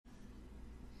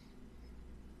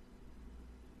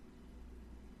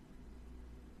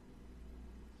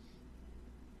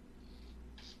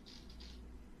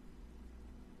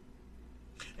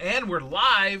And we're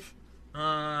live.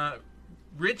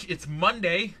 Rich, it's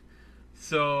Monday.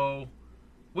 So,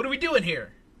 what are we doing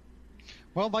here?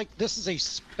 Well, Mike, this is a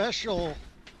special,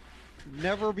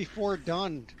 never before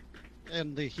done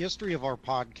in the history of our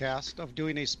podcast of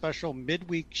doing a special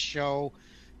midweek show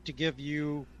to give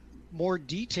you more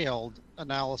detailed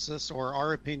analysis or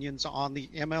our opinions on the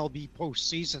MLB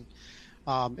postseason.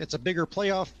 It's a bigger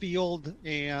playoff field,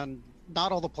 and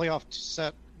not all the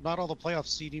playoff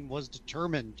seeding was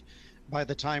determined by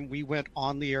the time we went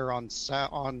on the air on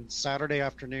Saturday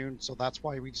afternoon. So that's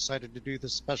why we decided to do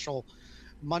this special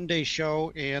Monday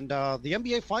show. And the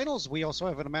NBA Finals, we also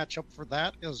have a matchup for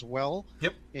that as well.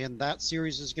 Yep. And that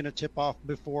series is going to tip off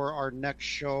before our next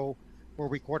show. We'll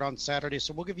record on Saturday,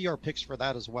 so we'll give you our picks for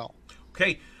that as well.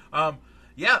 Okay.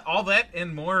 Yeah, all that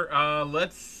and more.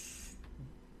 Let's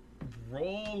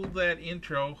roll that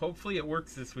intro. Hopefully it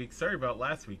works this week. Sorry about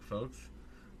last week, folks.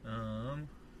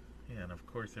 Yeah, and of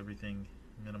course everything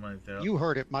minimized out. You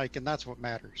heard it, Mike, and that's what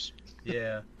matters.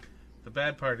 Yeah. The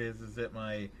bad part is that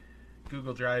my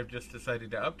Google Drive just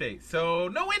decided to update. So,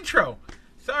 no intro.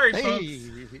 Sorry, folks.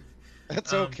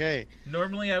 That's okay.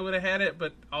 Normally I would have had it,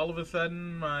 but all of a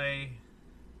sudden my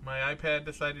iPad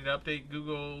decided to update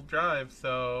Google Drive,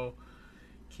 so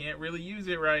can't really use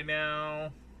it right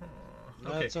now.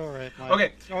 Okay. That's all right,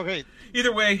 Mike. Okay.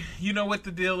 Either way, you know what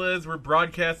the deal is. We're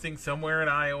broadcasting somewhere in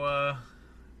Iowa.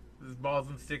 This is Balls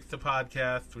and Sticks to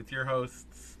Podcast with your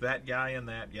hosts, that guy and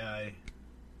that guy.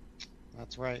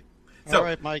 That's right. So, all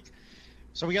right, Mike.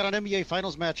 So we got an NBA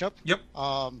Finals matchup. Yep.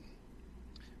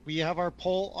 We have our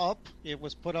poll up. It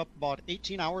was put up about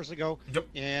 18 hours ago. Yep.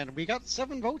 And we got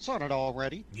 7 votes on it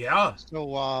already. Yeah.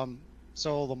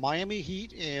 So the Miami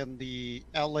Heat and the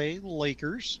LA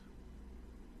Lakers,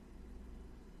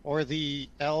 or the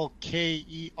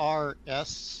LKERS.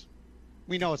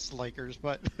 We know it's the Lakers,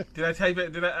 but Did I type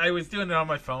it? I was doing it on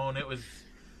my phone. It was.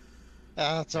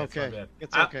 That's okay. My bad.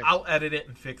 It's okay. I'll edit it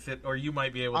and fix it, or you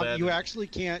might be able to. Edit you it. actually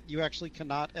can't. You actually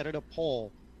cannot edit a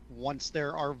poll once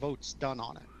there are votes done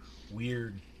on it.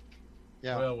 Weird.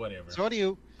 Yeah. Well, whatever. So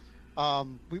anywho,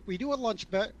 we do a lunch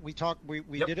bet. We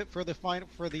Yep. did it for the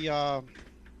for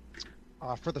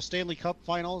the Stanley Cup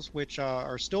Finals, which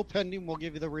are still pending. We'll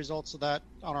give you the results of that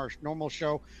on our normal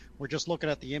show. We're just looking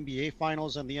at the NBA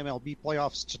Finals and the MLB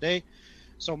playoffs today.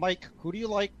 So, Mike, who do you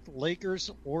like,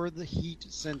 Lakers or the Heat,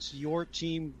 since your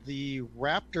team, the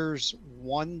Raptors,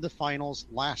 won the finals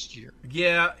last year?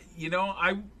 Yeah,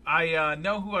 I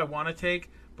know who I want to take,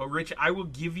 but Rich, I will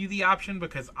give you the option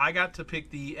because I got to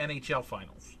pick the NHL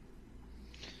Finals.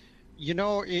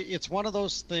 It's one of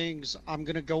those things. I'm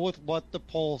going to go with what the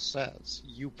poll says.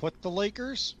 You put the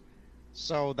Lakers,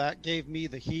 so that gave me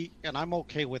the Heat, and I'm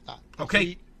okay with that. The Okay.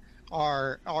 Heat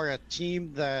are a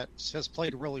team that has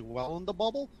played really well in the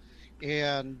bubble,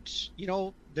 and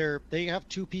they have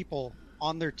 2 people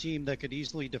on their team that could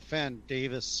easily defend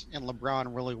Davis and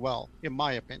LeBron really well, in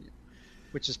my opinion,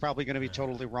 which is probably going to be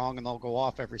totally wrong, and they'll go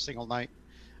off every single night.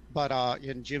 But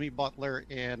in Jimmy Butler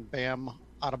and Bam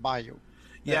Adebayo,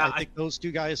 Yeah, I think those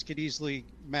 2 guys could easily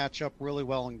match up really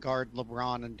well and guard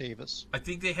LeBron and Davis. I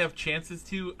think they have chances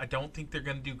to. I don't think they're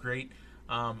going to do great.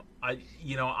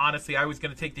 Honestly, I was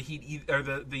going to take the Heat or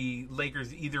the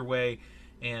Lakers either way,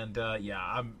 and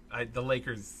the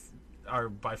Lakers are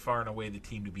by far and away the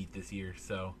team to beat this year.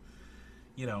 So,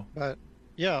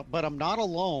 But I'm not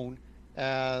alone,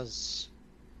 as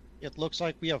it looks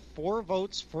like we have 4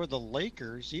 votes for the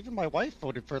Lakers. Even my wife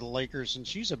voted for the Lakers, and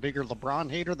she's a bigger LeBron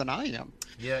hater than I am.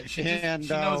 Yeah, she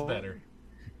knows better.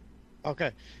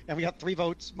 Okay, and we got 3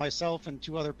 votes. Myself and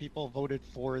 2 other people voted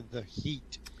for the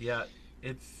Heat. Yeah,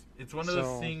 it's one of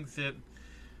those things that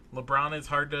LeBron is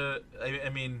hard to. I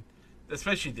mean,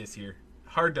 especially this year,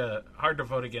 hard to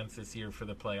vote against this year for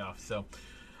the playoffs. So,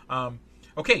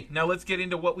 okay, now let's get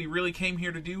into what we really came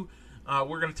here to do.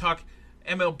 We're going to talk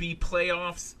MLB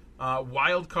playoffs,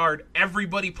 wild card.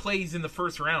 Everybody plays in the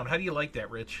first round. How do you like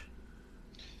that, Rich?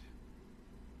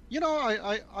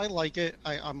 I like it.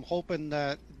 I'm hoping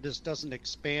that this doesn't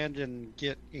expand and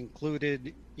get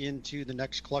included into the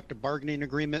next collective bargaining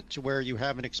agreement to where you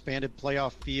have an expanded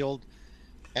playoff field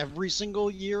every single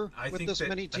year with this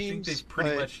many teams. I think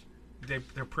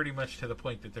they're pretty much to the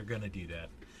point that they're going to do that.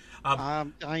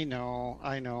 I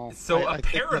know. So I think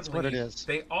apparently, that's what it is.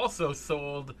 They also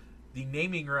sold the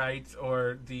naming rights,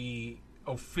 or the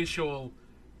official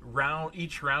round.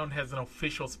 Each round has an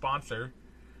official sponsor.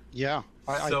 Yeah,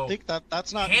 I think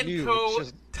that's not new.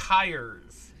 Hanco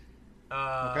Tires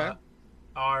okay.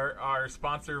 our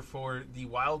sponsor for the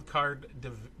wild card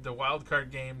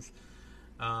games,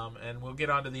 and we'll get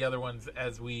on to the other ones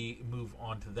as we move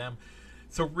on to them.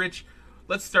 So, Rich,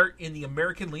 let's start in the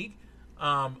American League.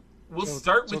 We'll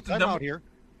start with the time number. out here.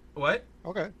 What?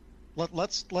 Okay.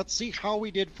 Let's see how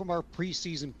we did from our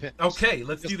preseason picks. Okay,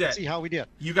 let's do that. Let's see how we did.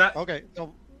 You got okay.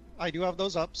 So I do have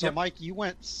those up. So Yep. Mike, you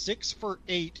went 6 for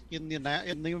 8 in the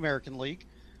American League.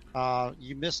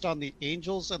 You missed on the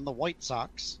Angels and the White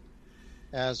Sox,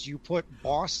 as you put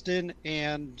Boston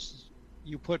and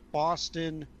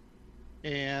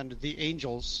the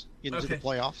Angels into the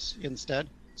playoffs instead.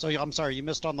 So I'm sorry, you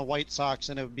missed on the White Sox,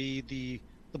 and it would be the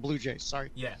Blue Jays. Sorry.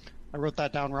 Yeah. I wrote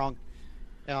that down wrong.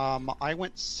 I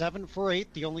went 7 for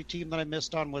 8. The only team that I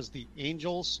missed on was the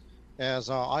Angels, as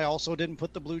I also didn't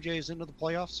put the Blue Jays into the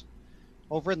playoffs.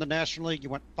 Over in the National League, you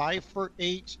went 5 for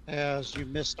 8, as you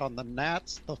missed on the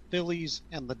Nats, the Phillies,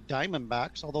 and the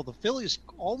Diamondbacks, although the Phillies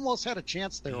almost had a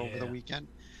chance there over the weekend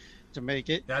to make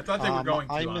it. Yeah, I thought they were going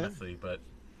to, honestly, but...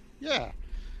 Yeah.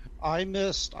 I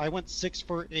went 6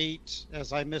 for 8,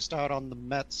 as I missed out on the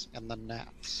Mets and the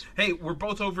Nats. Hey, we're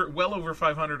both well over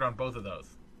 500 on both of those.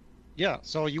 Yeah,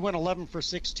 so you went 11 for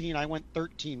 16. I went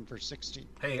 13 for 16.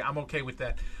 Hey, I'm okay with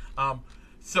that.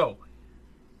 So,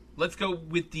 let's go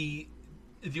with the...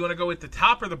 Do you want to go with the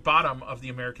top or the bottom of the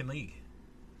American League?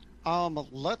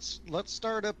 Let's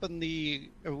start up in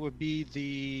it would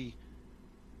be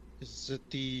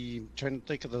trying to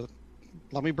think of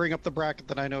let me bring up the bracket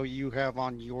that I know you have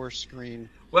on your screen.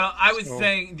 Well, I was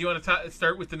saying, do you want to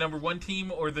start with the number 1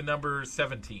 team or the number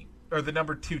 7 team? Or the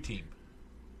number 2 team?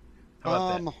 How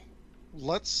about that?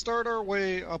 Let's start our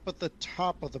way up at the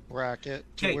top of the bracket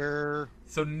to where...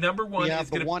 So number 1 is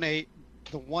going to...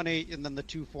 The 1-8 and then the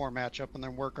 2-4 matchup, and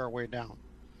then work our way down.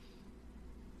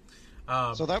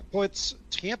 So that puts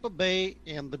Tampa Bay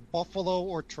and the Buffalo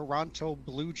or Toronto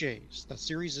Blue Jays. The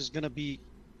series is going to be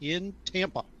in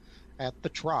Tampa at the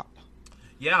Trop.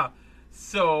 Yeah.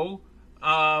 So,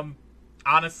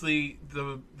 honestly,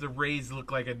 the Rays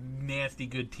look like a nasty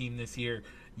good team this year.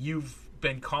 You've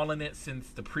been calling it since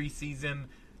the preseason,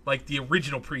 like the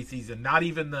original preseason, not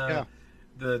even the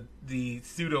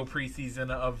pseudo preseason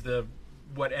of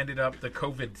what ended up the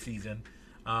COVID season.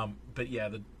 But yeah,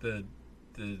 the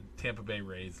Tampa Bay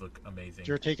Rays look amazing.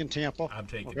 You're taking Tampa? I'm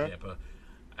taking Tampa.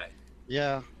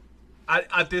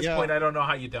 At this point, I don't know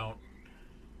how you don't.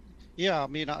 Yeah, I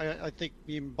mean, I think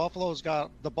Buffalo's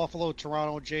got the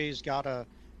Toronto Jays got a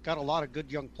lot of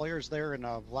good young players there, and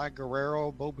Vlad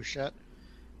Guerrero, Bo Bichette,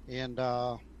 and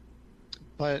but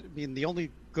I mean, the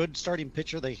only good starting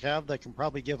pitcher they have that can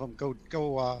probably give them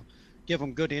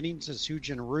good innings is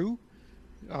Hyun-Jin Ryu.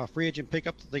 Free agent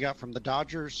pickup that they got from the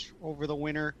Dodgers over the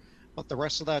winter, but the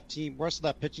rest of that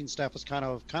pitching staff is kind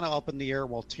of up in the air.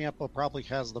 While Tampa probably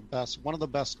has one of the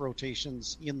best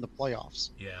rotations in the playoffs.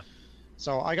 Yeah.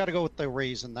 So I got to go with the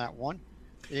Rays in that one.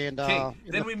 And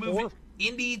then we move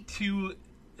Indy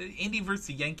versus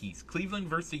the Yankees. Cleveland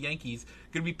versus the Yankees,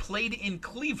 going to be played in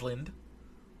Cleveland.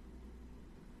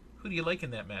 Who do you like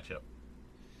in that matchup?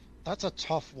 That's a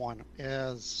tough one,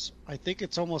 as I think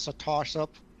it's almost a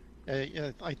toss-up.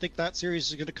 I think that series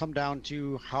is going to come down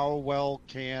to how well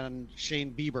can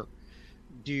Shane Bieber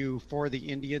do for the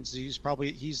Indians.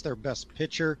 He's their best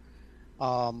pitcher,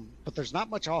 but there's not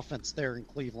much offense there in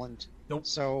Cleveland. Nope.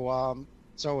 So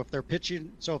if their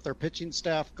pitching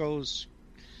staff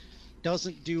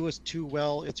doesn't do as too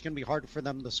well, it's going to be hard for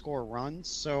them to score runs.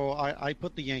 So I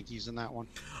put the Yankees in that one.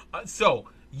 So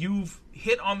you've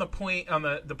hit on the point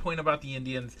about the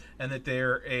Indians and that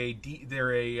they're a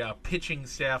pitching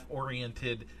staff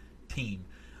oriented team.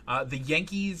 The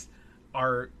Yankees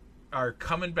are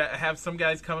coming back. Have some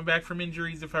guys coming back from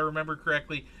injuries, if I remember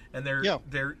correctly, and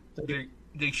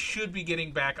they should be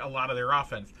getting back a lot of their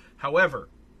offense. However,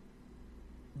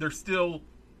 they're still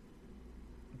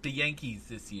the Yankees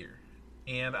this year,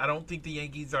 and I don't think the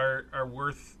Yankees are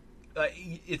worth.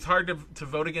 It's hard to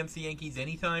vote against the Yankees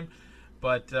anytime.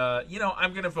 But,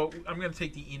 I'm going to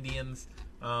take the Indians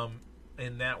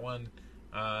in that one.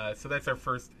 So that's our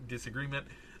first disagreement.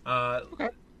 Okay.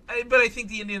 But I think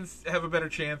the Indians have a better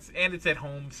chance, and it's at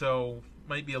home, so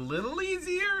might be a little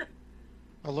easier.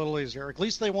 A little easier. At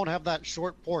least they won't have that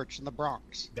short porch in the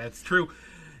Bronx. That's true.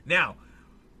 Now,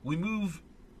 we move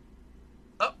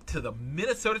up to the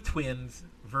Minnesota Twins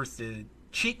versus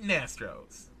Cheatin'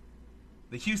 Astros.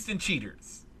 The Houston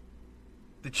Cheaters.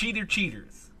 The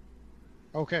Cheaters.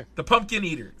 Okay. The Pumpkin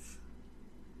Eaters.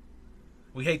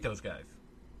 We hate those guys.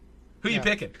 Who you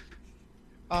picking?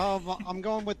 I'm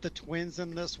going with the Twins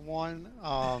in this one.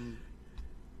 I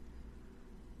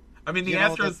mean, the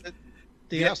Astros...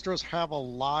 The Astros have a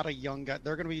lot of young guys.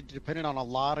 They're going to be dependent on a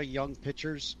lot of young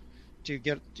pitchers to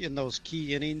get in those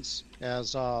key innings,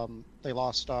 as they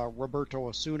lost Roberto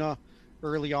Osuna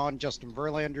early on. Justin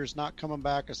Verlander's not coming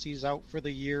back as he's out for the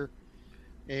year.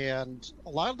 And a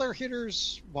lot of their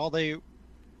hitters, while they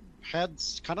had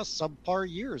kind of subpar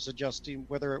years adjusting,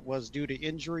 whether it was due to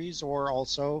injuries or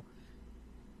also,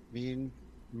 I mean,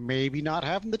 maybe not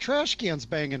having the trash cans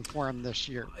banging for them this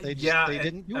year. Yeah, they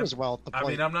didn't do as well at the plate. I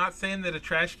mean, I'm not saying that a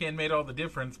trash can made all the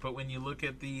difference, but when you look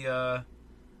at the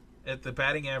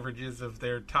batting averages of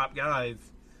their top guys,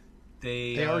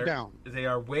 they are down. They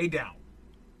are way down,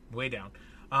 way down.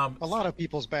 A lot of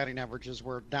people's batting averages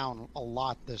were down a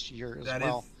lot this year as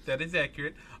well. That is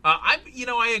accurate. I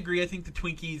agree. I think the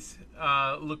Twinkies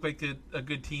look like a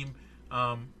good team,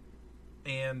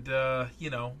 and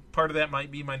part of that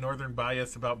might be my northern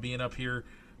bias about being up here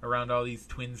around all these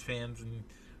Twins fans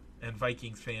and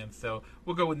Vikings fans. So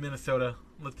we'll go with Minnesota.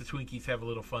 Let the Twinkies have a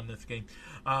little fun this game.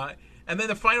 And then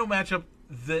the final matchup,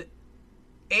 the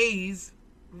A's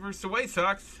versus the White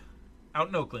Sox out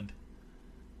in Oakland.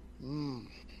 I'm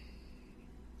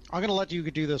going to let you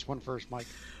do this one first, Mike.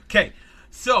 Okay,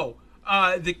 so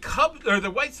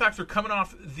the White Sox are coming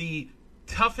off the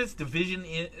toughest division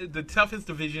in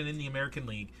the American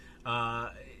League.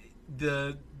 The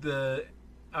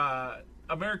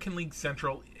American League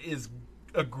Central is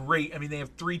a great. I mean, they have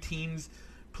 3 teams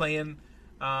playing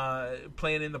in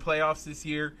the playoffs this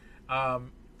year,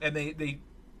 and they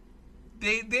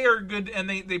are good, and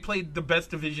they played the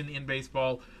best division in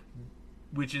baseball,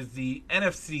 which is the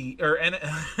NL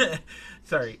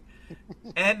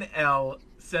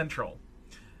Central.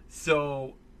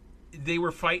 So they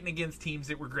were fighting against teams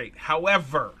that were great.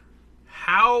 However,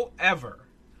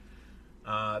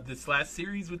 this last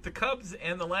series with the Cubs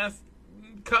and the last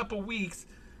couple weeks,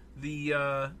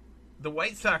 the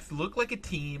White Sox look like a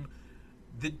team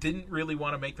that didn't really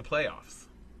want to make the playoffs.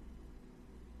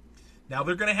 Now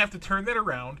they're going to have to turn that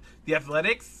around. The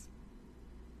Athletics,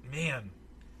 man,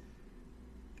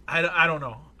 I don't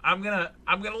know. I'm gonna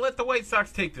let the White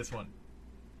Sox take this one.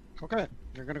 Okay,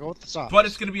 you're gonna go with the Sox, but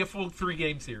it's gonna be a full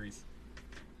 3-game series.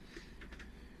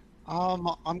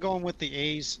 I'm going with the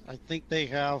A's. I think they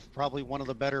have probably one of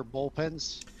the better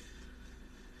bullpens.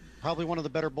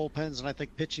 And I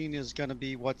think pitching is going to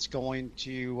be what's going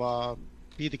to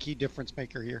be the key difference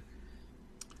maker here.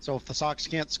 So if the Sox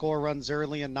can't score runs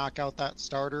early and knock out that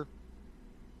starter,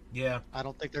 I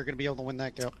don't think they're going to be able to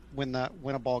win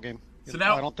a ball game. So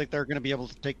now I don't think they're going to be able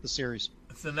to take the series.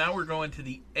 So now we're going to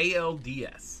the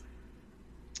ALDS.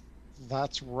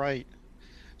 That's right.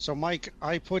 So Mike,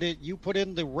 you put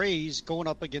in the Rays going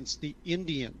up against the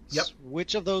Indians. Yep.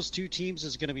 Which of those 2 teams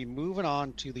is going to be moving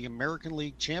on to the American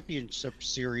League Championship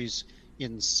Series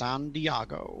in San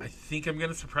Diego? I think I'm going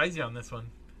to surprise you on this one.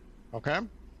 Okay.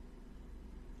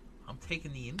 I'm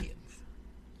taking the Indians.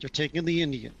 You're taking the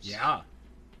Indians. Yeah.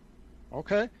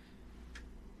 Okay.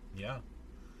 Yeah.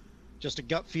 Just a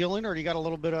gut feeling, or do you got a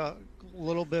little bit of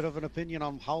an opinion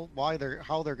on how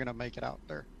they're going to make it out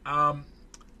there?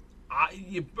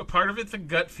 Part of it's a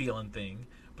gut feeling thing,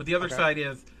 but the other side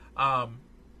is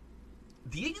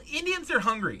the Indians are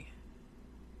hungry.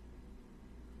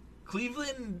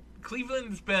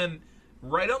 Cleveland's been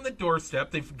right on the doorstep.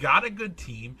 They've got a good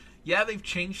team. Yeah, they've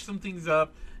changed some things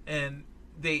up, and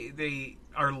they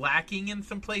are lacking in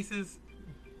some places.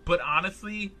 But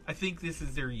honestly, I think this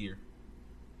is their year.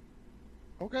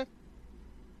 Okay.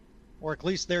 Or at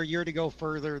least their year to go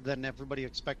further than everybody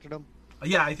expected them.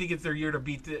 Yeah, I think it's their year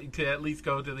to at least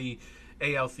go to the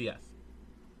ALCS.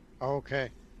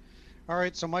 Okay. All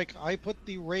right, so Mike, I put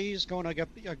the Rays going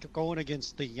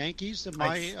against the Yankees in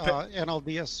my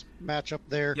NLDS matchup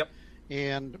there. Yep.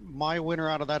 And my winner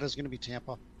out of that is going to be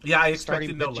Tampa. Yeah, I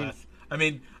expected no less. I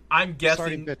mean, I'm guessing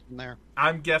starting pitching there.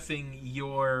 I'm guessing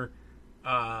your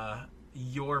World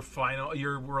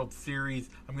Series.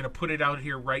 I'm going to put it out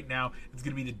here right now. It's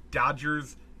going to be the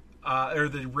Dodgers. Or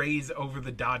the Rays over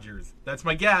the Dodgers. That's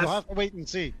my guess. We'll have to wait and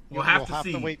see. We'll have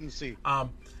to wait and see.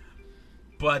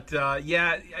 But now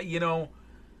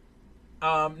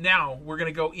we're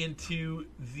gonna go into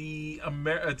the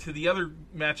to the other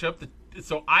matchup.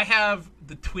 So I have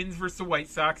the Twins versus the White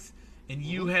Sox, and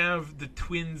you have the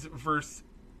Twins versus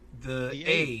the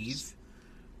A's.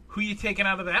 Who are you taking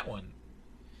out of that one?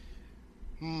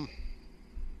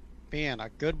 Man, a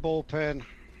good bullpen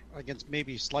against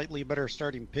maybe slightly better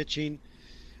starting pitching.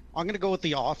 I'm going to go with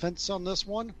the offense on this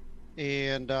one,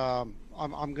 and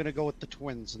I'm going to go with the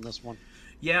Twins in this one.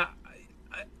 Yeah,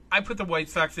 I put the White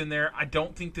Sox in there. I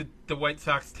don't think that the White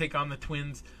Sox take on the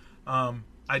Twins. I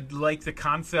like the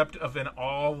concept of an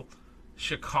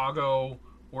all-Chicago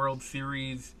World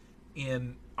Series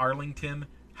in Arlington.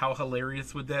 How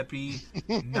hilarious would that be?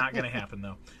 Not going to happen,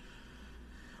 though.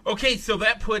 Okay, so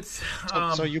that puts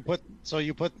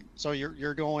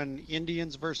you're going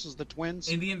Indians versus the Twins.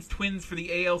 Indians Twins for the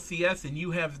ALCS, and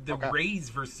you have the Okay. Rays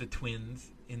versus the Twins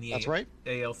in the That's right.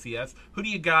 ALCS. Who do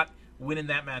you got winning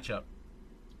that matchup?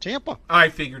 Tampa. I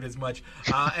figured as much.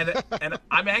 And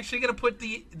I'm actually going to put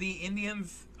the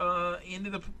Indians into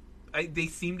the. They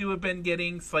seem to have been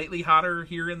getting slightly hotter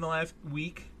here in the last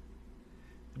week.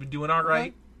 They've been doing all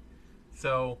right.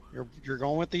 So You're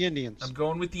going with the Indians. I'm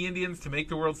going with the Indians to make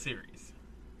the World Series.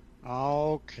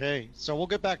 Okay, so we'll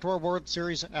get back to our World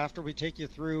Series after we take you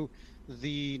through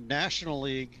the National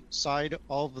League side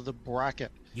of the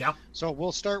bracket. Yeah. So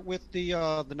we'll start with the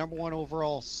number one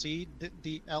overall seed,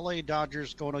 the LA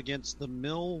Dodgers going against the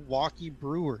Milwaukee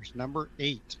Brewers, number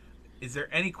 8. Is there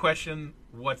any question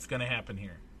what's going to happen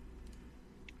here?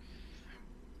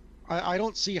 I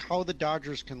don't see how the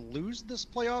Dodgers can lose this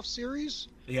playoff series.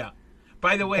 Yeah.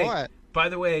 By the way,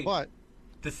 but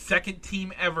the second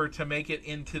team ever to make it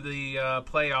into the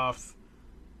playoffs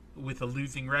with a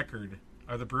losing record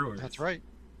are the Brewers. That's right.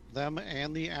 Them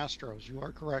and the Astros. You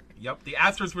are correct. Yep. The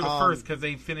Astros were the first because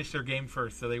they finished their game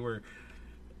first, so they were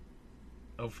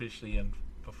officially in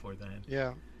before then.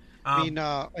 Yeah.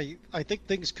 I think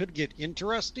things could get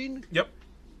interesting. Yep.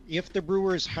 If the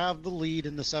Brewers have the lead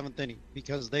in the 7th inning,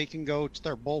 because they can go to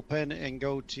their bullpen and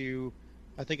go to,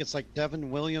 I think it's like Devin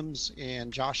Williams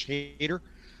and Josh Hader.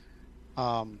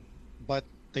 But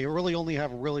they really only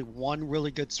have one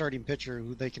really good starting pitcher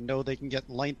who they can get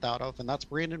length out of, and that's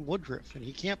Brandon Woodruff. And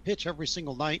he can't pitch every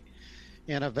single night.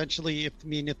 And eventually, if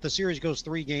the series goes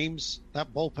 3 games,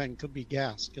 that bullpen could be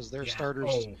gassed because their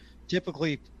starters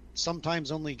typically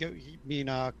sometimes only go.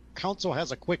 Council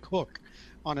has a quick hook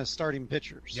on his starting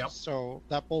pitchers. Yep. So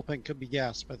that bullpen could be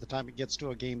gassed by the time it gets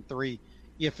to a game 3,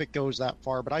 if it goes that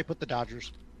far. But I put the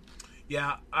Dodgers.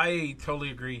 Yeah, I totally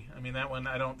agree. I mean, that one,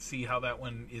 I don't see how that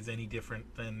one is any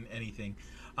different than anything.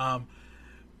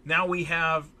 Now we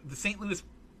have the St. Louis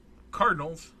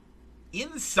Cardinals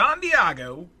in San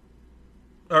Diego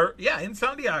against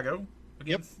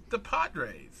the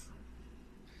Padres.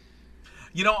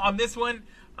 On this one,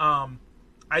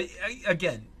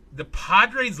 again, the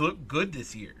Padres look good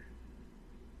this year.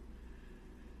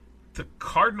 The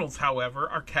Cardinals, however,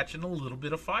 are catching a little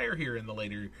bit of fire here in the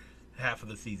later half of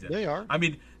the season. They are. I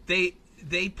mean, they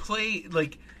played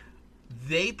like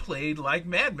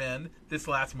madmen this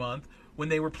last month when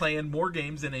they were playing more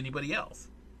games than anybody else.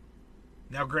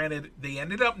 Now, granted, they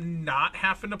ended up not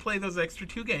having to play those extra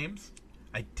 2 games.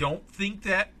 I don't think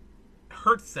that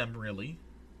hurts them really.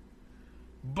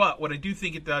 But what I do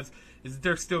think it does is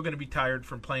they're still going to be tired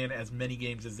from playing as many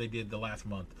games as they did the last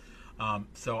month.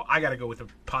 So I got to go with the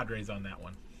Padres on that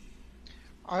one.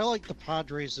 I like the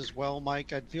Padres as well,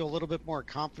 Mike. I'd feel a little bit more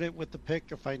confident with the pick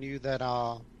if I knew that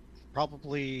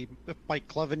probably Mike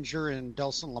Clevenger and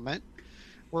Delson Lamet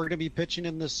were going to be pitching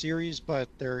in this series, but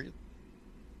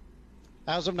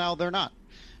as of now, they're not.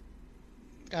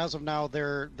 As of now,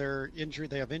 they're injured.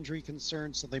 They have injury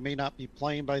concerns, so they may not be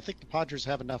playing. But I think the Padres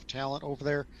have enough talent over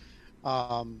there.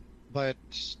 But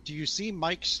do you see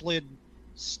Mike Slid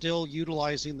still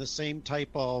utilizing the same type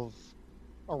of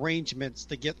arrangements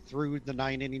to get through the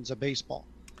 9 innings of baseball?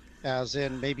 As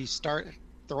in maybe start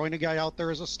throwing a guy out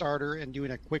there as a starter and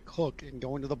doing a quick hook and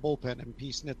going to the bullpen and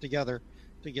piecing it together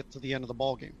to get to the end of the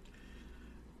ball game.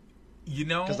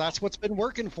 Because that's what's been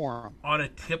working for him. On a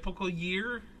typical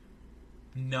year,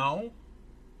 no,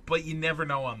 but you never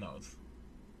know on those.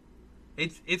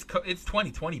 It's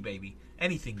 2020, baby.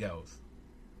 Anything goes.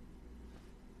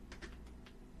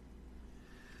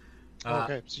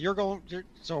 Okay,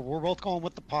 so we're both going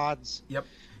with the Pods. Yep.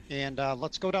 And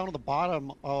let's go down to the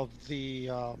bottom of the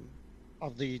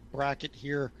bracket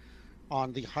here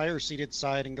on the higher seeded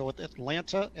side and go with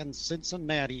Atlanta and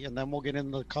Cincinnati, and then we'll get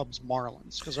into the Cubs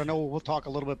Marlins because I know we'll talk a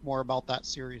little bit more about that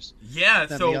series. Yeah,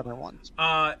 than the other ones.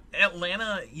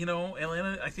 Atlanta,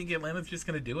 I think Atlanta's just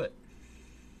going to do it.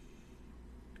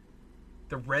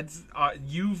 The Reds,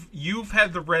 you've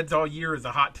had the Reds all year as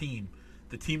a hot team,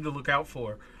 the team to look out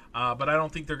for. But I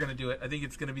don't think they're going to do it. I think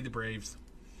it's going to be the Braves.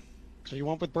 So you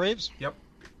went with Braves? Yep.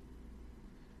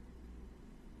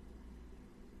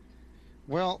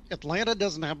 Well, Atlanta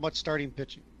doesn't have much starting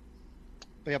pitching.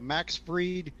 They have Max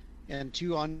Fried and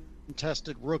 2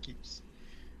 untested rookies,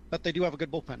 but they do have a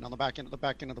good bullpen on the back end of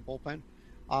the bullpen.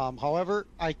 However,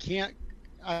 I can't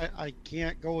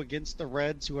go against the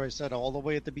Reds, who I said all the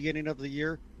way at the beginning of the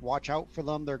year, watch out for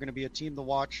them. They're going to be a team to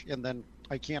watch, and then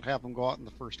I can't have them go out in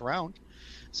the first round.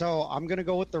 So I'm going to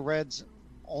go with the Reds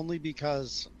only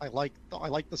because I like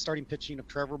the starting pitching of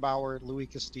Trevor Bauer, Louis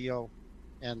Castillo,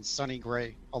 and Sonny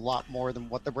Gray a lot more than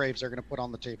what the Braves are going to put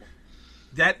on the table.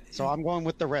 So I'm going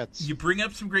with the Reds. You bring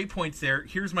up some great points there.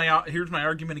 Here's my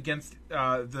argument against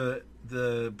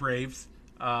the Braves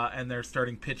and their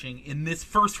starting pitching in this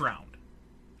first round.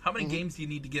 How many games do you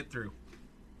need to get through?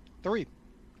 3.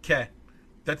 Okay,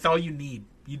 that's all you need.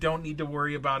 You don't need to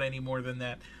worry about any more than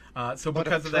that. So but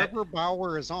because if of that, Trevor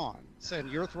Bauer is on, and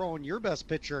you're throwing your best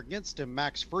pitcher against him,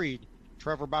 Max Fried.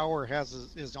 Trevor Bauer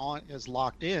is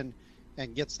locked in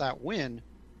and gets that win.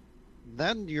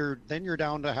 Then you're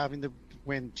down to having to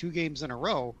win 2 games in a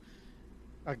row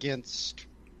against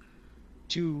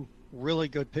 2 really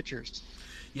good pitchers.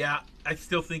 Yeah, I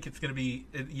still think it's going to be.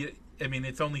 I mean,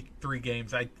 it's only 3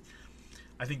 games. I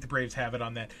think the Braves have it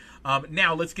on that.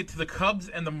 Now let's get to the Cubs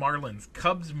and the Marlins.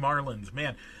 Cubs-Marlins.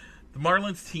 Man, the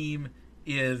Marlins team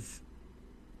is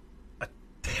a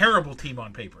terrible team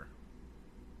on paper.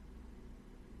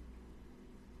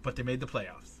 But they made the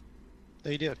playoffs.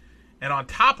 They did. And on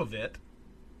top of it,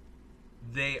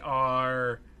 they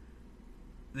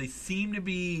seem to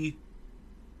be,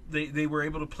 they were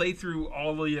able to play through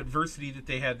all the adversity that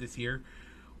they had this year,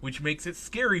 which makes it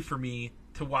scary for me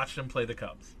to watch them play the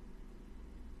Cubs.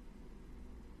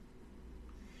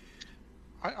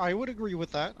 I would agree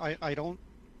with that. I don't.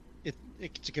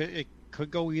 It could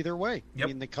go either way. Yep. I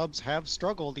mean, the Cubs have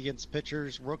struggled against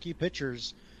rookie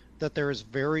pitchers, that there is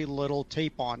very little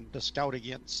tape on to scout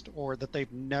against, or that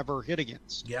they've never hit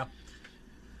against. Yeah.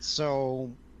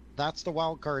 So that's the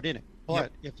wild card in it.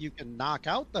 But if you can knock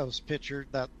out those pitchers,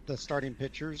 the starting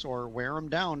pitchers, or wear them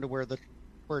down to where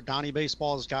Donnie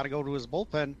Baseball has got to go to his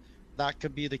bullpen, that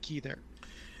could be the key there.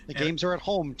 The games are at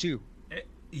home too.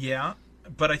 Yeah,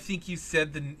 but I think you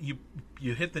said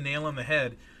you hit the nail on the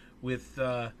head with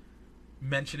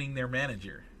mentioning their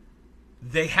manager.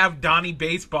 They have Donnie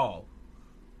Baseball.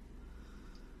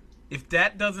 If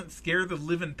that doesn't scare the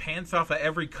living pants off of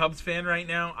every Cubs fan right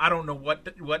now, I don't know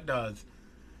what does.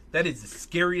 That is the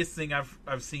scariest thing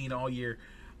I've seen all year.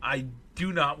 I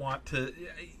do not want to.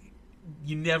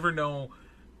 You never know.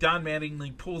 Don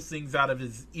Mattingly pulls things out of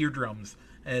his eardrums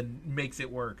and makes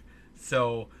it work.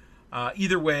 So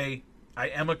either way, I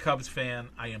am a Cubs fan.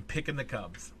 I am picking the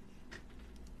Cubs.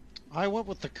 I went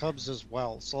with the Cubs as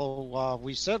well. So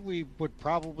we said we would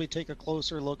probably take a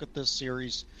closer look at this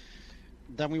series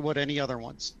than we would any other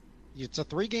ones. It's a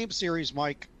 3-game series,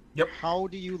 Mike. Yep. How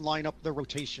do you line up the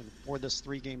rotation for this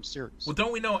 3-game series? Well,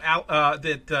 don't we know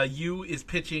that Yu is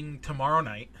pitching tomorrow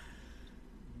night?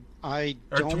 I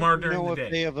don't know if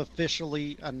they have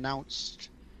officially announced.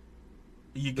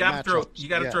 You got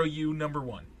to throw Yu number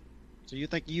 1. So you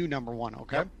think Yu number 1?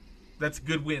 Okay. Yep. That's a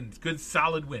good win. Good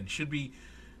solid win. Should be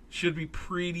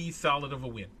pretty solid of a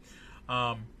win.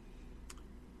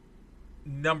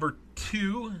 Number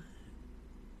 2,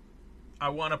 I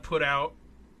want to put out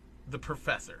the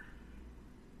Professor.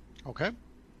 Okay.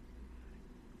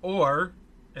 Or,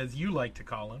 as you like to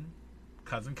call him,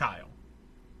 Cousin Kyle.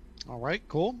 All right,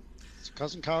 cool. It's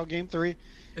Cousin Kyle, game 3.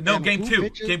 No, game 2.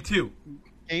 Game 2.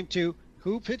 Game 2.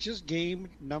 Who pitches game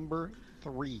number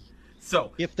 3?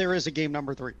 So, if there is a game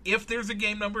number 3. If there's a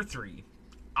game number 3,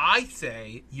 I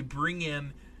say you bring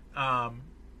in,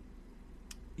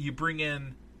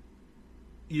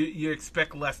 you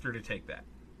expect Lester to take that.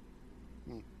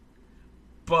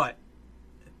 But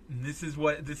this is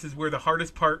where the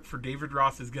hardest part for David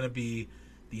Ross is going to be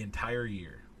the entire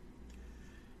year.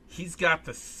 He's got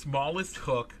the smallest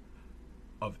hook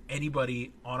of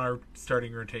anybody on our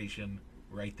starting rotation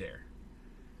right there.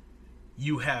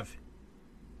 You have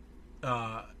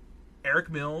Eric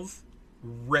Mills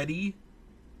ready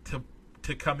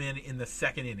to come in the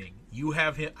second inning. You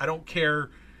have him. I don't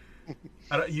care.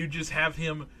 You just have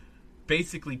him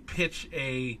basically pitch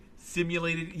a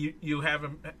simulated. You have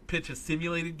him pitch a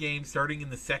simulated game starting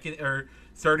in the second or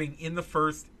starting in the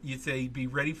first. You say be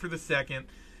ready for the second,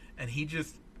 and he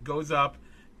just goes up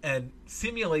and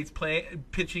simulates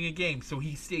pitching a game, so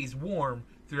he stays warm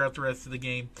throughout the rest of the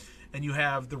game, and you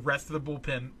have the rest of the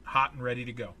bullpen hot and ready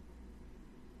to go.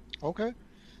 Okay.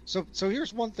 So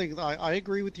here's one thing. I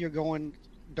agree with you going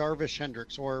Darvish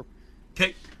Hendricks or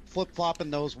flip-flopping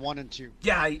those 1 and 2.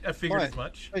 Yeah, I figured as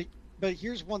much. But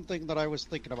here's one thing that I was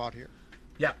thinking about here.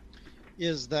 Yeah.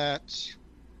 Is that,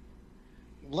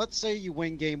 let's say you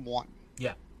win game 1.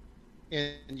 Yeah.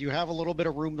 And you have a little bit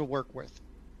of room to work with.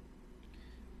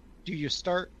 Do you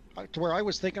start to where I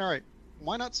was thinking, all right,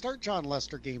 why not start John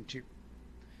Lester game 2?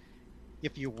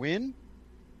 If you win,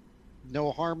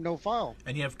 no harm, no foul.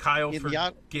 And you have Kyle for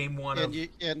game 1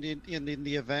 and in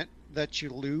the event that you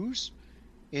lose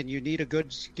and you need a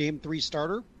good game 3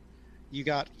 starter, you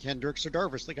got Hendricks or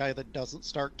Darvish, the guy that doesn't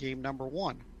start game number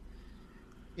 1.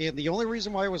 And the only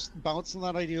reason why I was bouncing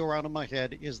that idea around in my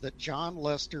head is that John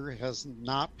Lester has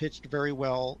not pitched very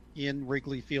well in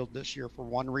Wrigley Field this year for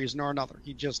one reason or another.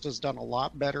 He just has done a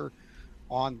lot better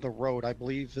on the road. I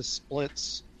believe his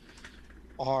splits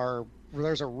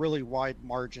there's a really wide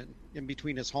margin in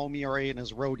between his home ERA and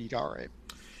his road ERA.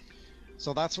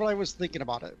 So that's what I was thinking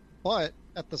about it. But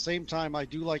at the same time, I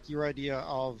do like your idea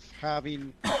of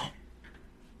having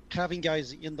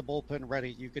guys in the bullpen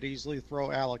ready. You could easily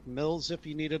throw Alec Mills if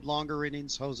you needed longer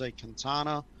innings, Jose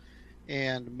Quintana,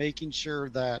 and making sure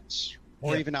that,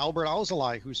 or even Albert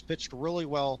Alzolay, who's pitched really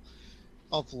well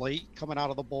of late, coming out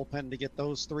of the bullpen to get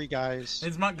those three guys.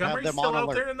 Is Montgomery still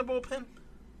out there in the bullpen?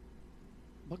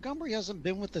 Montgomery hasn't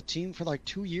been with the team for like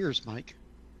 2 years, Mike.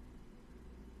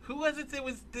 Who was it that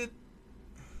was the...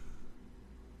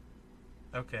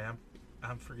 Okay,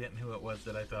 I'm forgetting who it was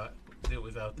that I thought it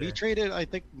was out there. We traded, I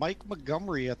think, Mike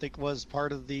Montgomery, was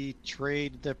part of the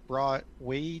trade that brought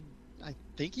Wade. I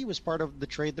think he was part of the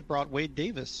trade that brought Wade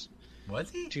Davis. Was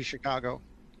he? To Chicago.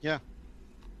 Yeah.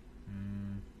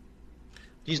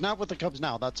 He's not with the Cubs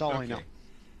now. That's all I know.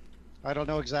 I don't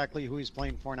know exactly who he's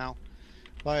playing for now.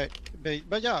 But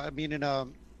yeah, I mean,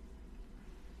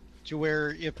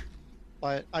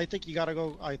 but I think you got to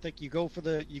go. I think you go for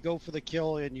the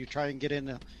kill and you try and get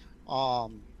in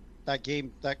that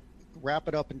game, wrap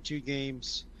it up in 2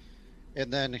 games,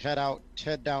 and then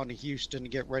head down to Houston to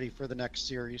get ready for the next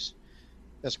series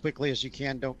as quickly as you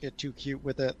can. Don't get too cute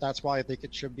with it. That's why I think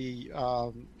it should be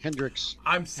Hendricks.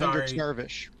 I'm sorry, Hendricks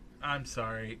Darvish. I'm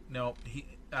sorry. No,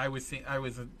 I was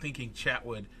thinking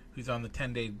Chatwood, who's on the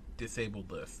 10-day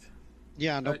disabled list.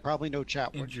 Yeah, no, probably no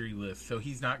Chatwood. Injury list, so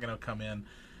he's not going to come in.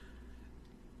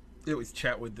 It was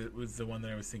Chatwood that was the one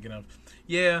that I was thinking of.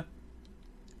 Yeah,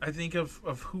 I think of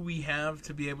who we have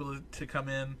to be able to come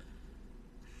in.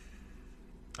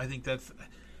 I think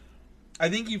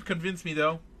you've convinced me,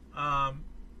 though.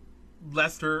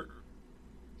 Lester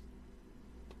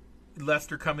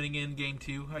coming in game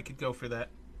 2, I could go for that.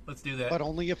 Let's do that. But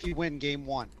only if you win game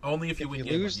 1. Only if you win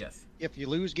game 1, yes. If you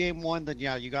lose game 1, then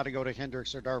yeah, you got to go to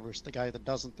Hendricks or Darvish, the guy that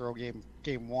doesn't throw game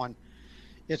 1.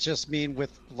 It's just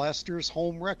with Lester's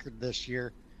home record this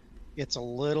year, it's a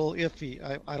little iffy.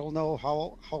 I don't know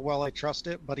how well I trust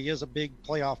it, but he is a big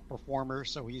playoff performer,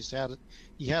 so he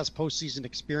has postseason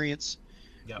experience,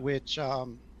 which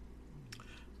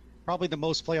probably the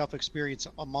most playoff experience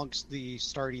amongst the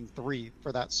starting 3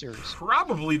 for that series.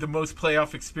 Probably the most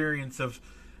playoff experience of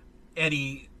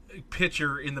any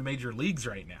pitcher in the major leagues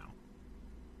right now.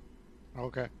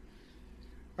 Okay.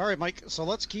 All right, Mike. So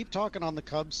let's keep talking on the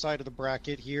Cubs side of the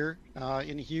bracket here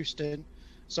in Houston.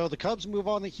 So the Cubs move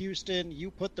on to Houston.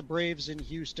 You put the Braves in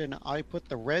Houston. I put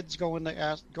the Reds going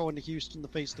to Houston to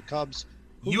face the Cubs.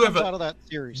 Who comes out of that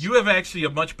series? You have actually a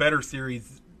much better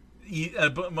series, a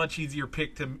much easier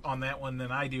pick on that one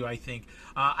than I do, I think.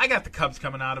 I got the Cubs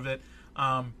coming out of it.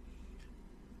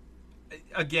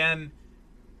 Again,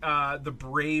 the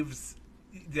Braves,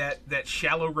 that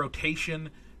shallow rotation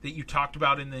that you talked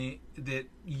about that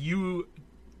you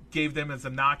gave them as a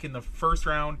knock in the first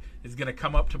round is going to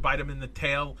come up to bite them in the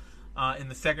tail in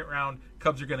the second round.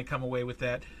 Cubs are going to come away with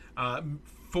that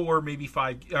 4, maybe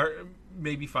 5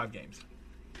 games.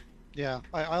 Yeah,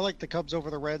 I like the Cubs over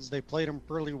the Reds. They played them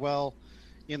really well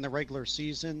in the regular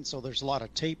season, so there's a lot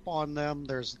of tape on them.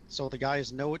 So the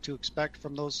guys know what to expect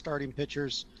from those starting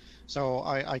pitchers. So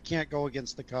I can't go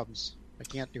against the Cubs. I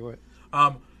can't do it.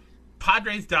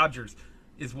 Padres Dodgers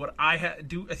is what I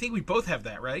do. I think we both have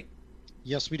that, right?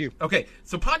 Yes, we do. Okay,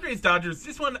 so Padres Dodgers.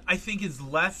 This one I think is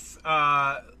less.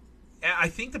 I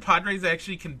think the Padres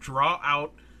actually can draw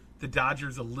out the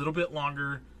Dodgers a little bit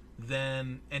longer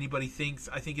than anybody thinks.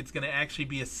 I think it's going to actually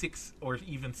be a 6 or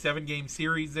even 7 game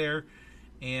series there,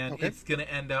 and it's going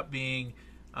to end up being.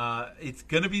 It's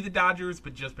going to be the Dodgers,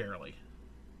 but just barely.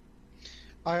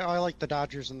 I like the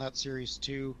Dodgers in that series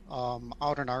too.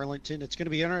 Out in Arlington, it's going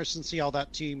to be interesting to see how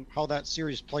that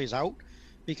series plays out,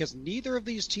 because neither of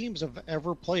these teams have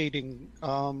ever played in.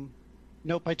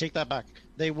 Nope, I take that back.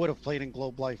 They would have played in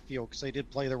Globe Life Field because they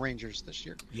did play the Rangers this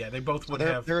year. Yeah, they both would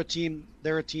have. They're a team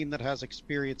that has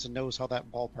experience and knows how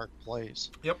that ballpark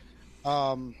plays. Yep.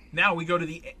 Now we go to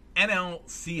the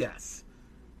NLCS.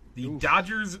 The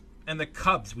Dodgers and the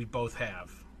Cubs we both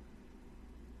have.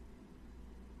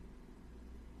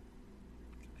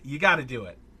 You got to do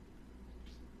it.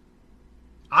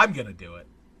 I'm going to do it.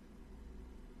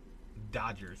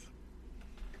 Dodgers.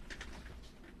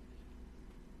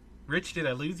 Rich, did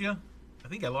I lose you? I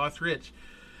think I lost Rich.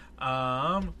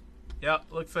 Yeah,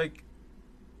 looks like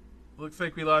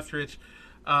we lost Rich.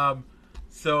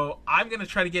 So I'm going to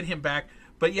try to get him back.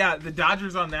 But yeah, the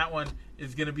Dodgers on that one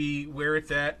is going to be where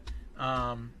it's at.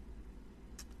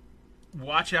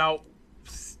 Watch out.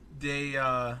 They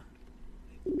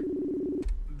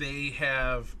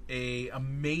have a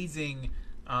amazing.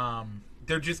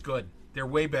 They're just good. They're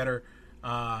way better.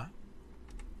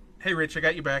 Hey, Rich, I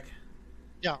got you back.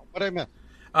 Yeah, what I meant.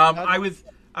 I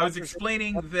was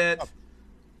explaining that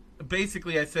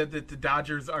basically I said that the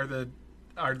Dodgers are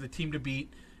the team to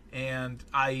beat, and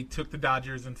I took the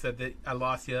Dodgers and said that I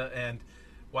lost you, and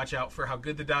watch out for how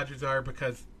good the Dodgers are,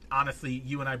 because honestly,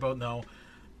 you and I both know,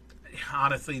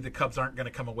 honestly, the Cubs aren't going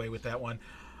to come away with that one.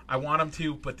 I want them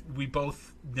to, but we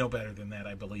both know better than that,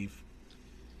 I believe.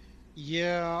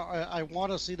 Yeah, I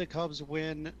want to see the Cubs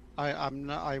win.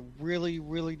 I really,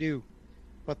 really do.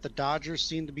 But the Dodgers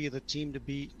seem to be the team to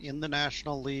beat in the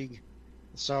National League.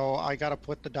 So I got to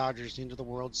put the Dodgers into the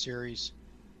World Series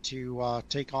to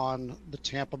take on the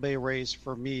Tampa Bay Rays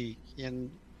for me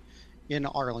in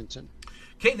Arlington.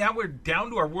 Okay, now we're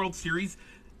down to our World Series.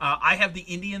 I have the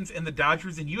Indians and the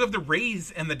Dodgers, and you have the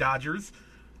Rays and the Dodgers.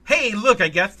 Hey, look, I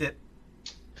guessed it.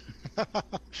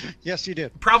 Yes, you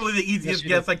did. Probably the easiest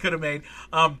guess I could have made.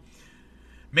 I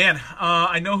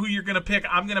know who you're going to pick.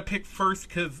 I'm going to pick first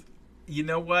because you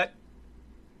know what?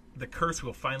 The curse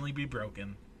will finally be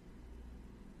broken.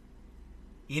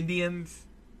 Indians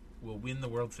will win the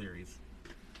World Series.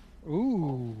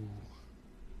 Ooh.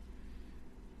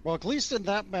 Well, at least in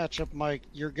that matchup, Mike,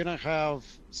 you're going to have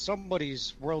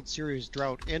somebody's World Series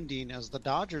drought ending, as the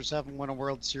Dodgers haven't won a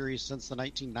World Series since the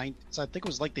 1990s. I think it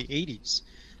was like the 80s. I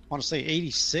want to say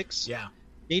 86. Yeah.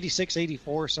 86,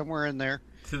 84, somewhere in there.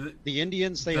 The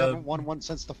Indians, they haven't won one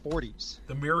since the 40s.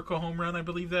 The miracle home run, I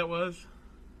believe that was.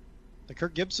 The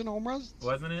Kirk Gibson home run?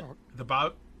 Wasn't it?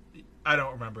 I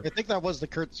don't remember. I think that was the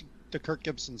Kirk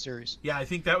Gibson series. Yeah, I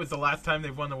think that was the last time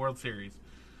they've won the World Series.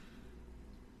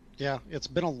 Yeah, it's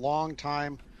been a long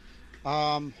time.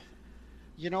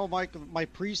 You know, Mike, my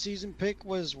preseason pick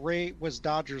was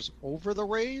Dodgers over the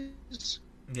Rays.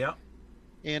 Yeah.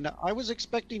 And I was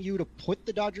expecting you to put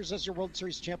the Dodgers as your World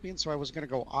Series champion, so I was going to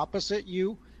go opposite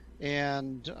you,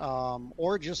 and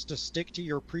or just to stick to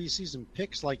your preseason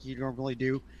picks like you normally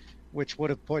do, which would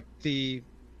have put the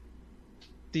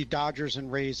Dodgers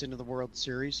and Rays into the World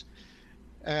Series.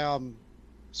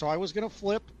 So I was going to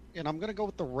flip, and I'm going to go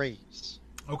with the Rays.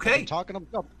 Okay. I'm talking them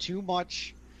up too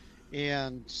much,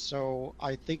 and so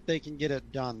I think they can get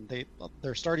it done.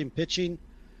 They're starting pitching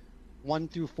 1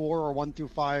 through 4 or 1 through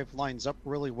 5 lines up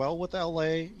really well with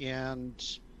LA,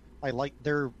 and I like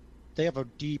they have a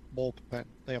deep bullpen.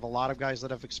 They have a lot of guys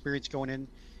that have experience going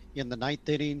in the ninth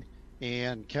inning,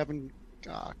 and Kevin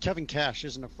Cash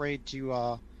isn't afraid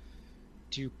to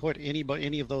put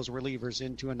any of those relievers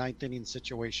into a ninth inning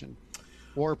situation,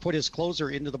 or put his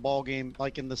closer into the ball game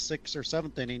like in the 6th or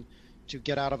 7th inning to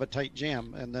get out of a tight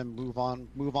jam and then move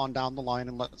on down the line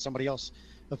and let somebody else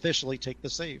officially take the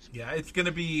save. Yeah, it's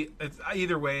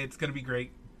either way, it's going to be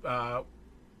great.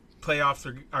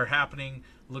 Playoffs are happening.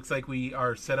 Looks like we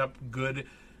are set up good,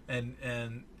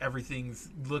 and everything's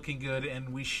looking good,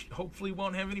 and we hopefully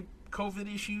won't have any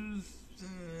COVID issues.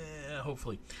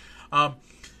 Hopefully.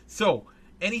 So,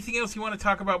 anything else you want to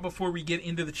talk about before we get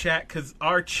into the chat? Because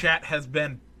our chat has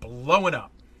been blowing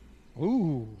up.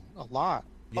 Ooh, a lot.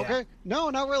 Yeah. Okay. No,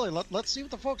 not really. Let's see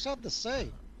what the folks have to say.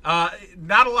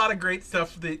 Not a lot of great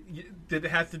stuff that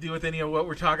has to do with any of what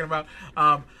we're talking about.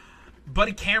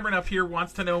 Buddy Cameron up here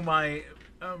wants to know my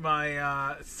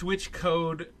Switch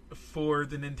code for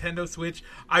the Nintendo Switch.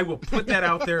 I will put that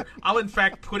out there. I'll in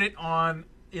fact put it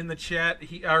in the chat.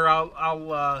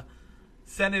 I'll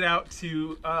send it out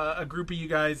to a group of you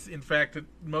guys. In fact,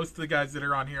 most of the guys that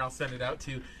are on here, I'll send it out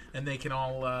to, and they can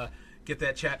all get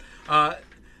that chat.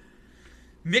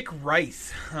 Nick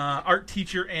Rice, art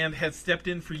teacher, and has stepped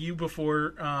in for you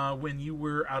before when you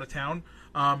were out of town.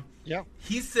 Yeah.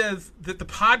 He says that the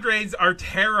Padres are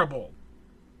terrible.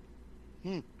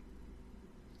 I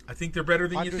think they're better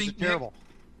than Padres you think. Are terrible.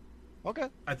 Nick. Okay.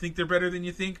 I think they're better than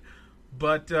you think,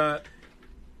 but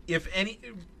if any,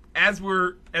 as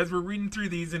we're reading through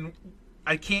these, and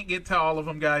I can't get to all of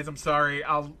them, guys. I'm sorry.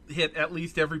 I'll hit at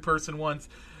least every person once,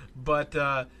 but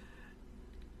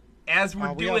as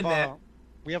we're doing that.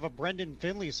 We have a Brendan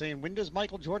Finley saying, when does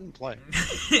Michael Jordan play?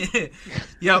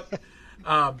 Yep.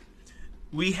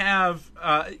 We have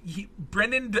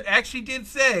Brendan actually did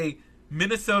say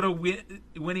Minnesota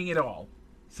winning it all.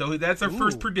 So that's our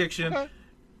first prediction. Okay.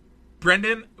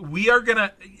 Brendan, we are going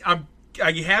to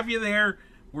I have you there.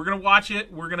 We're going to watch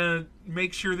it. We're going to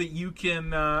make sure that you can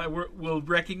we'll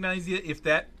recognize you if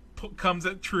that comes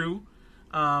true.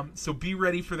 So be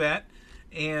ready for that.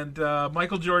 And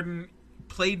Michael Jordan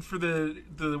played for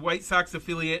the White Sox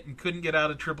affiliate and couldn't get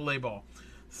out of AAA ball.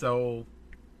 So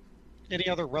any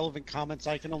other relevant comments,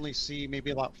 I can only see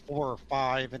maybe about 4 or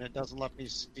 5, and it doesn't let me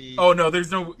see. Oh no,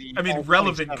 there's no. I mean,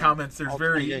 relevant 27, comments. There's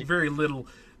very little.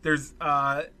 There's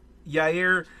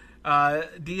Yair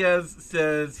Diaz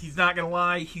says he's not gonna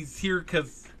lie. He's here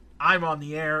because I'm on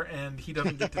the air, and he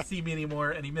doesn't get to see me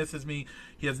anymore, and he misses me.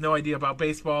 He has no idea about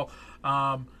baseball.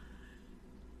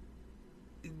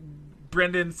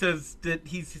 Brendan says that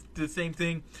he's the same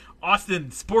thing.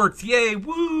 Austin, sports, yay,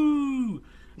 woo!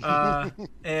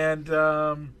 And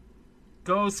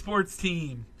go sports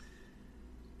team.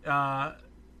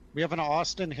 We have an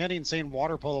Austin Henning saying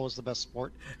water polo is the best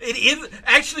sport. It is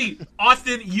actually,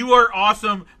 Austin. You are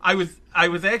awesome. I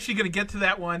was actually going to get to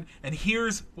that one, and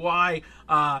here's why.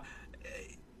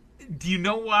 Do you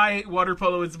know why water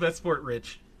polo is the best sport,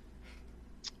 Rich?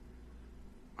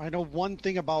 I know one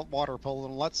thing about water polo,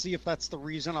 and let's see if that's the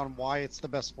reason on why it's the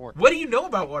best sport. What do you know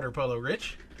about water polo,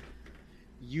 Rich?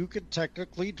 You could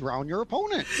technically drown your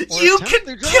opponent. You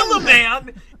can kill a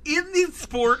man in the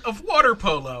sport of water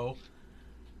polo,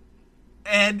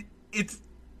 and it's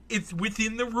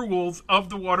within the rules of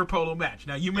the water polo match.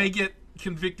 Now, you may get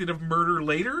convicted of murder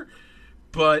later,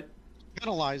 but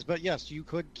penalized. But yes, you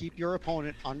could keep your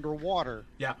opponent underwater.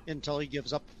 Yeah. Until he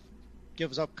gives up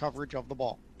coverage of the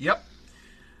ball. Yep.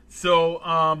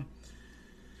 So,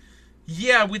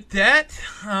 yeah, with that,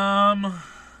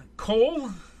 Cole,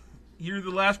 you're the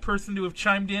last person to have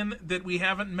chimed in that we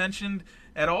haven't mentioned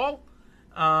at all.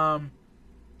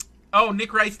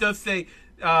 Nick Rice does say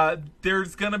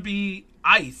there's going to be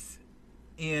ice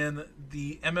in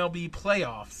the MLB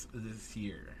playoffs this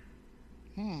year.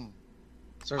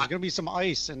 So there's going to be some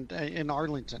ice in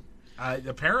Arlington.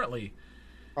 Apparently.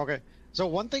 Okay. So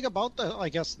one thing about this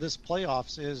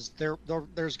playoffs is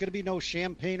there's going to be no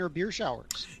champagne or beer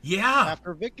showers. Yeah.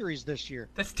 After victories this year.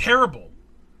 That's terrible.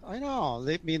 I know.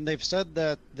 They've said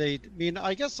that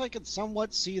I guess I could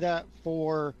somewhat see that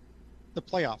for the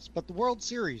playoffs, but the World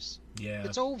Series,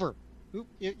 it's over.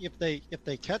 If they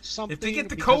catch something, if they get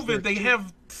the COVID, they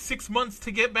have 6 months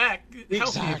to get back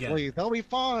healthy again. Exactly. They'll be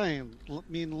fine. I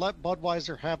mean, let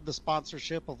Budweiser have the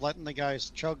sponsorship of letting the guys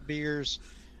chug beers,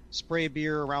 spray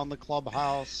beer around the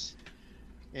clubhouse,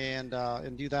 and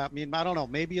do that. I mean, I don't know.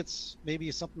 Maybe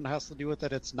something that has to do with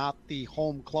it. It's not the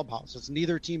home clubhouse. It's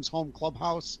neither team's home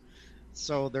clubhouse,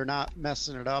 so they're not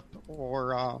messing it up.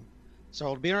 Or so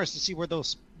it'll be interesting to see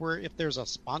where if there's a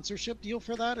sponsorship deal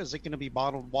for that. Is it going to be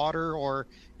bottled water, or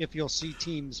if you'll see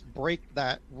teams break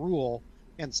that rule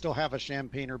and still have a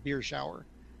champagne or beer shower?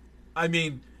 I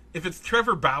mean, if it's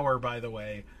Trevor Bauer, by the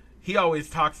way, he always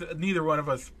talks. Neither one of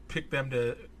us picked them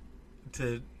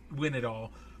to win it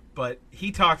all, but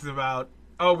he talks about,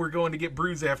 we're going to get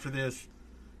bruised after this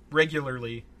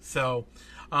regularly. So,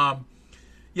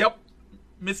 yep,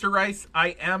 Mr. Rice,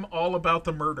 I am all about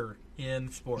the murder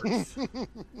in sports.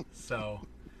 So,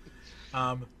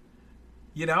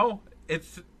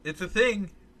 it's a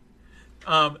thing.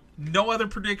 No other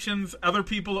predictions. Other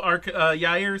people are.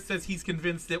 Yair says he's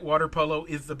convinced that water polo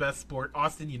is the best sport.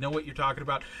 Austin, you know what you're talking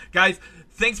about, guys.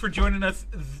 Thanks for joining us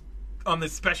on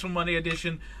this special Monday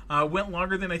edition. Went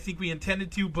longer than I think we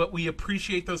intended to, but we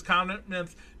appreciate those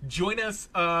comments. Join us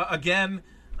again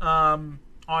on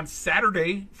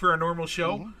Saturday for our normal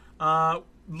show.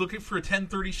 Looking for a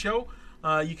 10:30 show.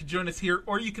 You can join us here,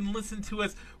 or you can listen to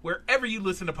us wherever you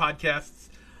listen to podcasts.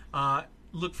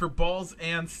 Look for Balls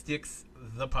and Sticks,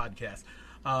 the podcast.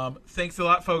 Thanks a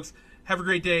lot, folks. Have a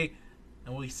great day,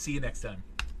 and we'll see you next time.